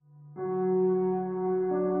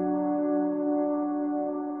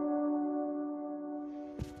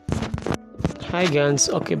Hi guys,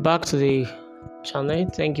 okay, back to the channel.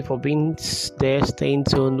 Thank you for being there, staying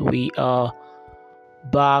tuned. We are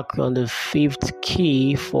back on the fifth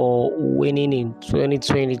key for winning in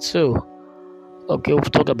 2022. Okay,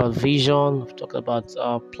 we've talked about vision, we've talked about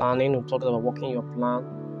planning, we've talked about working your plan,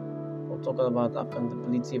 we've talked about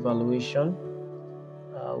accountability evaluation.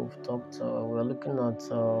 We're looking at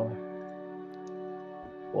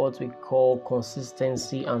what we call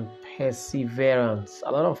consistency and perseverance.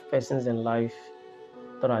 A lot of persons in life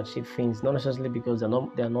that achieve things not necessarily because they're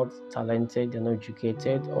not talented, they're not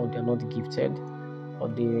educated, or they're not gifted, or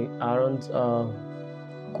they aren't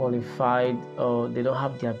qualified, or they don't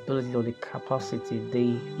have the ability or the capacity.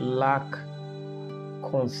 They lack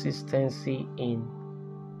consistency in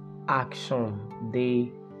action.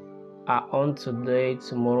 They are on today,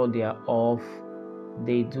 tomorrow they are off.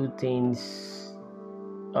 They do things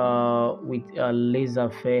with a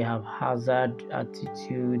laissez-faire, haphazard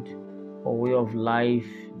attitude or way of life.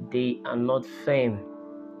 They are not firm.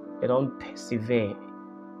 They don't persevere.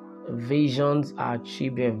 Visions are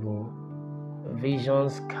achievable.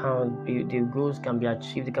 The goals can be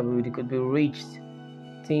achieved. They could be reached.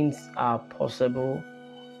 Things are possible.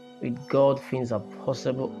 With God, things are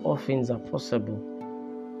possible. All things are possible.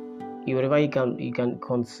 Whatever you can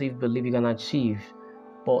conceive, believe, you can achieve.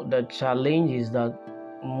 But the challenge is that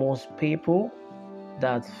most people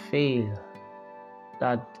that fail,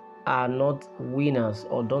 that are not winners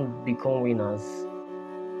or don't become winners,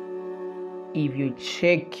 if you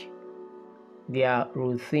check their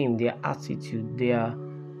routine, their attitude,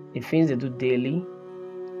 the things they do daily,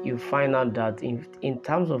 you find out that in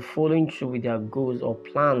terms of following through with their goals or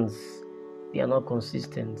plans, they are not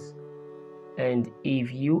consistent. And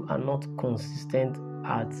if you are not consistent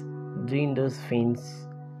at doing those things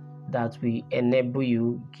that will enable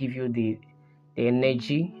you, give you the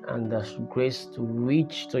energy and the grace to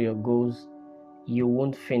reach to your goals, you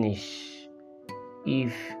won't finish.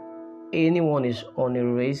 If anyone is on a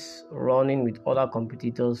race running with other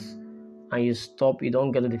competitors and you stop, you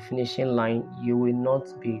don't get to the finishing line, you will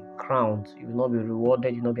not be crowned, you will not be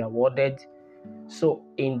rewarded, you will not be awarded. So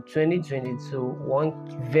in 2022, one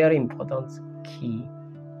very important key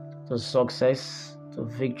to success, to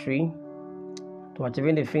victory, to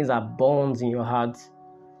achieving the things that burns in your heart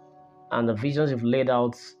and the visions you've laid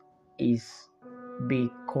out is be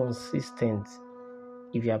consistent.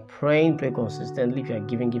 If you are praying, pray consistently. If you are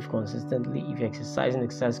giving, give consistently. If you're exercising,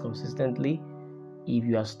 exercise consistently. If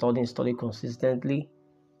you are studying, study consistently.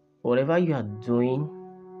 Whatever you are doing,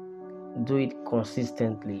 do it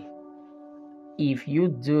consistently. If you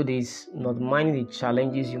do this, not minding the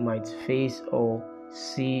challenges you might face or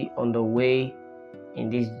see on the way in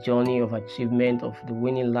this journey of achievement of the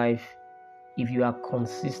winning life, if you are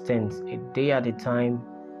consistent, a day at a time,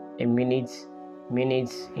 a minutes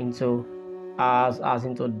into hours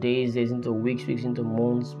into days into weeks into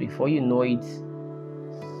months, before you know it,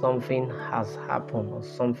 something has happened or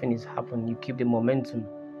something is happening. You keep the momentum.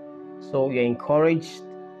 So you're encouraged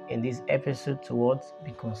in this episode towards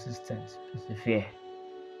be consistent, persevere.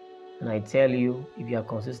 And I tell you, if you are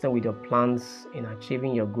consistent with your plans in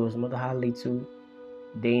achieving your goals, no matter how little,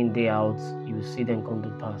 day in, day out, you will see them come to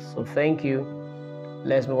pass. So thank you.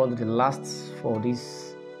 Let's move on to the last for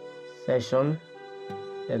this session.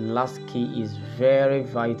 The last key is very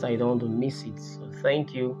vital. You don't want to miss it. So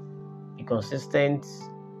thank you. Be consistent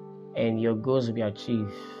and your goals will be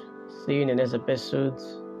achieved. See you in the next episode.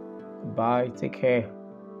 Bye. Take care.